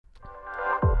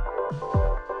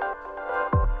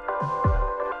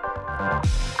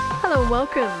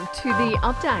welcome to the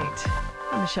update.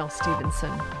 I'm Michelle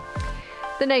Stevenson.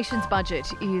 The nation's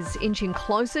budget is inching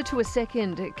closer to a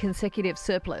second consecutive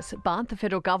surplus, but the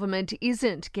federal government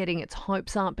isn't getting its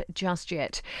hopes up just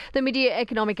yet. The mid-year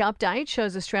economic update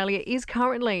shows Australia is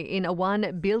currently in a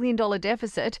 $1 billion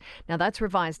deficit. Now that's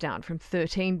revised down from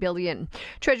 $13 billion.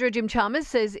 Treasurer Jim Chalmers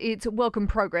says it's welcome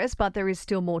progress, but there is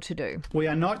still more to do. We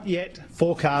are not yet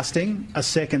forecasting a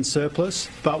second surplus,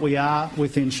 but we are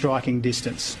within striking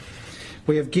distance.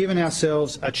 We have given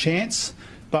ourselves a chance,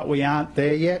 but we aren't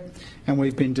there yet, and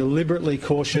we've been deliberately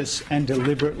cautious and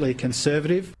deliberately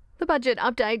conservative. The budget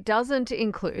update doesn't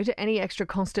include any extra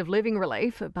cost of living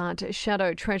relief, but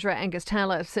Shadow Treasurer Angus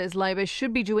Taylor says Labor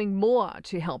should be doing more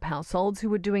to help households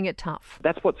who are doing it tough.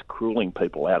 That's what's cruelling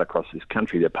people out across this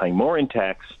country. They're paying more in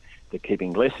tax, they're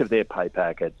keeping less of their pay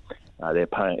packet, they're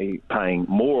paying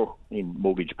more in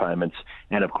mortgage payments,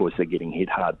 and of course they're getting hit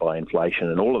hard by inflation,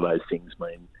 and all of those things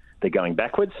mean they're going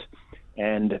backwards.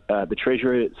 And the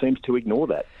Treasurer seems to ignore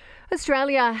that.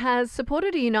 Australia has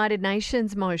supported a United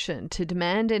Nations motion to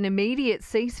demand an immediate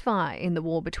ceasefire in the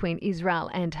war between Israel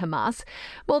and Hamas.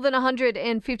 More than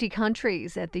 150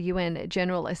 countries at the UN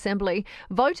General Assembly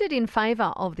voted in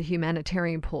favour of the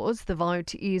humanitarian pause. The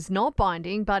vote is not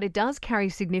binding, but it does carry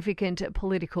significant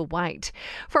political weight.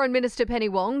 Foreign Minister Penny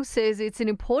Wong says it's an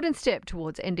important step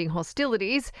towards ending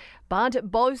hostilities, but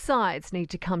both sides need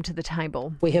to come to the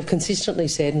table. We have consistently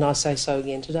said, and I say so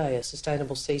again today, a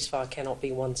sustainable ceasefire cannot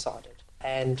be one-sided.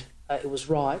 And it was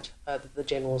right that the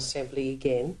General Assembly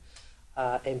again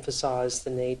emphasised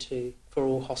the need for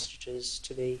all hostages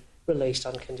to be released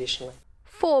unconditionally.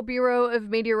 4 Bureau of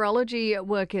Meteorology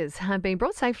workers have been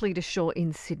brought safely to shore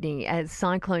in Sydney as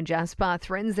Cyclone Jasper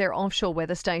threatens their offshore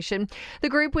weather station. The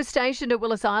group was stationed at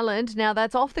Willis Island. Now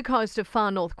that's off the coast of far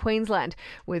north Queensland,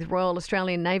 with Royal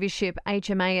Australian Navy ship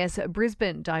HMAS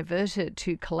Brisbane diverted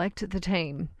to collect the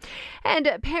team. And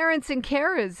parents and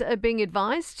carers are being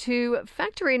advised to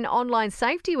factor in online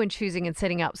safety when choosing and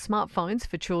setting up smartphones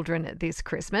for children this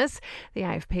Christmas. The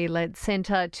AFP-led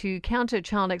Centre to Counter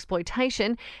Child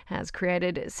Exploitation has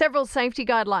created several safety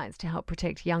guidelines to help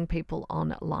protect young people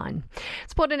online.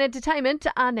 Sport and entertainment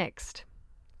are next.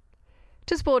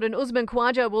 To sport, and Usman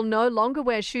Khawaja will no longer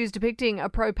wear shoes depicting a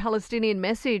pro-Palestinian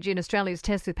message in Australia's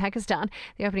test with Pakistan.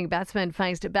 The opening batsman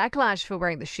faced backlash for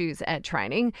wearing the shoes at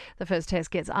training. The first test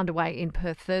gets underway in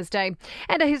Perth Thursday.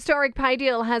 And a historic pay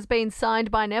deal has been signed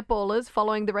by netballers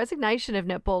following the resignation of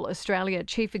Netball Australia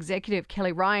Chief Executive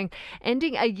Kelly Ryan,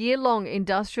 ending a year-long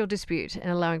industrial dispute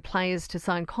and allowing players to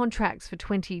sign contracts for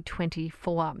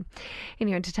 2024. In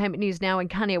your entertainment news now, and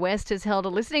Kanye West has held a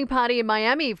listening party in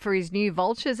Miami for his new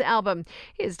Vultures album.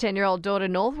 His 10-year-old daughter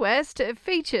Northwest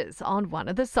features on one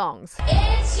of the songs.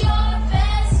 It's your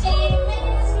bestie,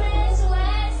 Miss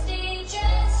Westie,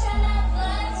 just tryna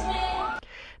flirt me.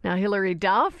 Now, Hilary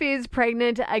Duff is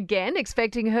pregnant again,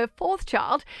 expecting her fourth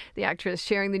child. The actress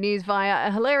sharing the news via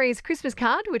a hilarious Christmas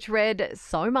card, which read,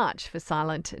 "So much for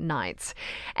silent nights."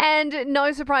 And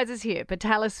no surprises here, but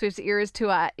Taylor Swift's Eras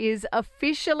Tour is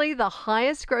officially the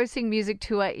highest-grossing music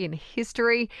tour in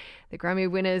history. The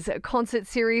Grammy winners' concert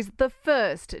series, the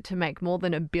first to make more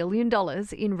than $1 billion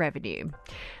in revenue.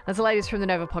 That's the latest from the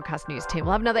Nova Podcast News team.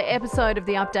 We'll have another episode of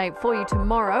The Update for you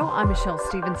tomorrow. I'm Michelle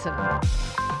Stevenson.